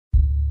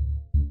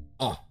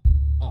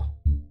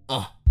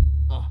uh,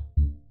 uh,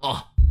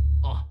 uh,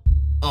 uh,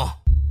 uh,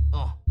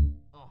 uh,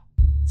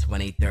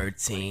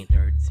 2013,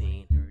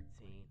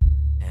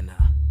 and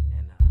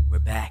we're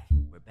back,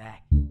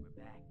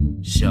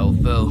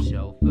 shofu,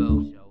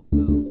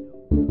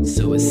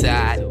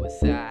 suicide,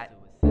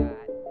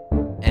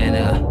 and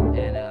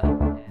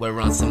we're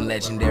on some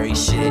legendary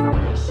shit.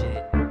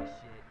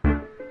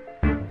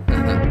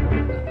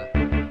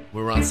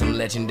 We're on some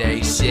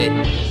legendary shit.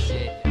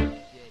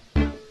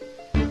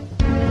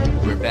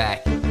 We're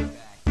back.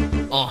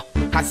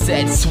 I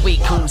said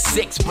Suicune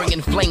Sixx,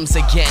 bringing flames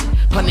again.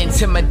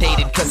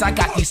 Unintimidated, cause I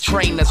got these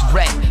trainers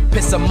red.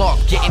 Piss them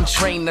off, getting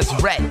trainers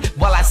red.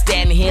 While I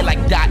stand here like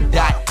dot.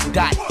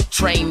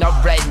 Trainer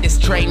red, this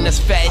trainer's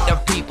fed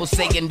of people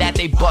saying that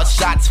they bust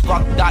shots.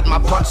 Fuck that, my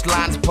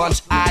punchlines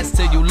punch eyes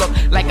till you look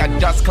like a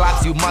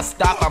dusclops. You must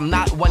stop, I'm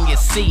not one you're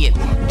seeing.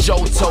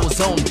 Johto's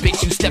own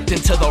bitch, you stepped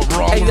into the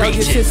wrong region. Hey yo,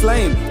 this shit's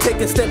lame. Take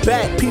a step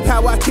back, peep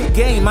how I kick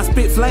game. I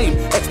spit flame.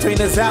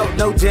 X-trainers out,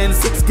 no Gen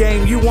 6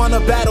 game. You wanna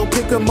battle,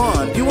 pick 'em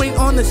on. You ain't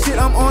on the shit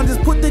I'm on,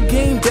 just put the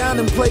game down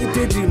and play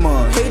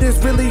Digimon.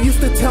 Haters really used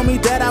to tell me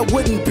that I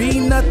wouldn't be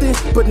nothing,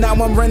 but now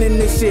I'm running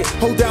this shit.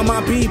 Hold down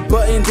my B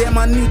button, damn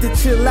I need to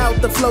chill out.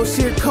 The flow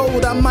sheer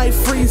cold, I might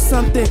freeze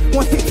something.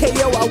 One hit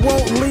KO, I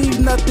won't leave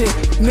nothing,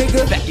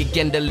 nigga. Back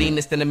again, the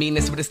leanest and the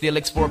meanest with a steel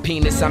X4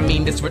 penis. I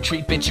mean this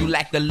retreat, bitch, you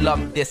lack the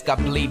love disc. I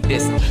bleed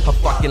this, a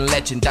fucking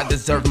legend. I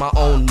deserve my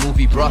own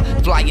movie, bruh.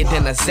 Flyer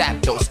than a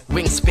Zapdos,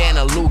 wingspan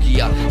a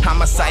Lugia.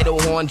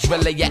 Homicidal horn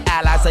driller, your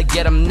allies, I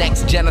get them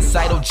next.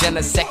 Genocidal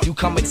genesect, you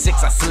come with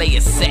 6, I slay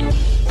a set.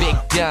 Big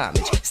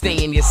damage,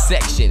 stay in your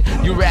section.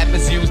 You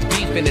rappers use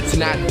beef and it's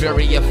not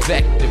very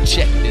effective.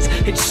 Check this,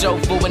 it's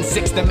shofu and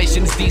 6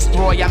 dimensions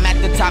destroy. I'm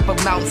at the top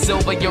of Mount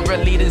Silver, you're a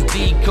leader's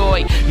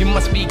decoy. You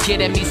must be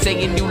kidding me,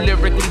 saying you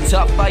lyrically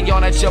tough. I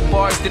yawn at your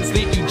bars, then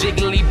sleep, you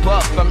jiggly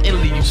buff. I'm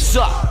illy, you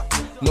suck.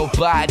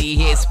 Nobody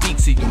here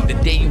speaks to you. The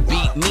day you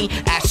beat me,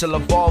 I shall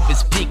evolve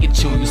as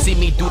Pikachu. You see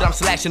me, dude, I'm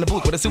slashing the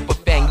booth with a super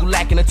fang. You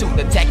lacking a tooth,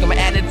 attacking my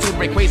attitude.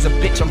 Break razor,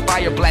 bitch, I'm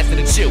fire blasting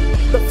at you.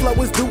 The flow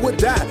is do or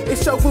die,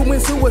 it's shofu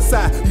and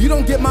suicide. You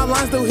don't get my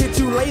lines, they'll hit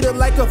you later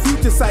like a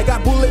future sight.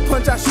 Got bullet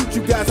punch, I shoot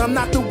you guys. I'm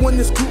not the one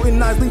to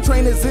scrutinize. Leave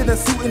trainers in a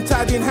suit and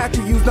tie, didn't have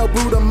to use no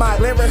brutamide.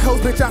 Larry hoes,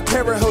 bitch, I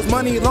parahose.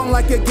 Money long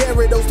like a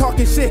Gyarados.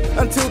 Talking shit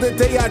until the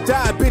day I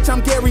die. Bitch,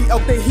 I'm Gary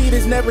Oak, the heat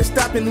is never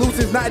stopping.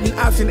 Losing's not an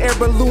option. Air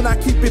balloon, I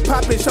keep it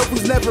poppin',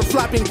 shofu's never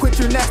flopping. Quit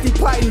your nasty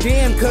plotting,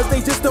 damn, cause they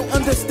just don't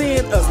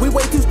understand us. We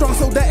way too strong,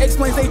 so that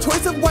explains their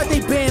choice of why they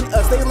ban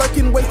us. They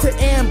lurking way to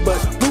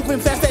ambush, moving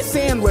fast as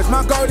sandwich.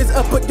 My guard is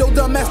up, but yo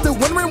dumb ass still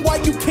wondering why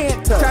you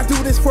can't touch. I do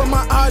this for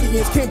my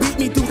audience, can't beat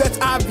me, dude, that's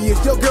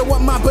obvious. Yo girl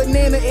want my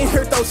banana in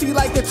her throat, she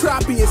like the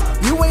tropiest.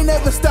 You ain't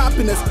ever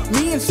stopping us,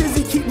 me and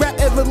Shizzy keep rap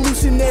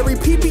evolutionary.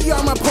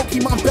 PPR, my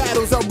Pokemon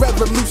battles are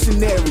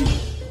revolutionary.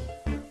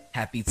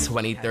 Happy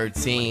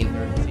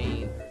 2013.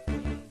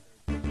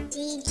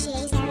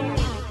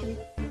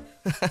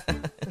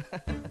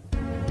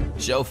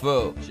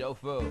 Shofu.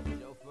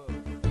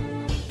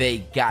 They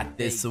got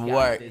this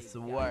work.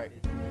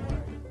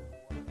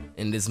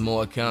 And there's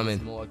more coming.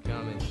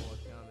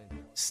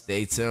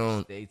 Stay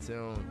tuned.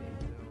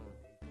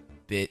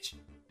 Bitch.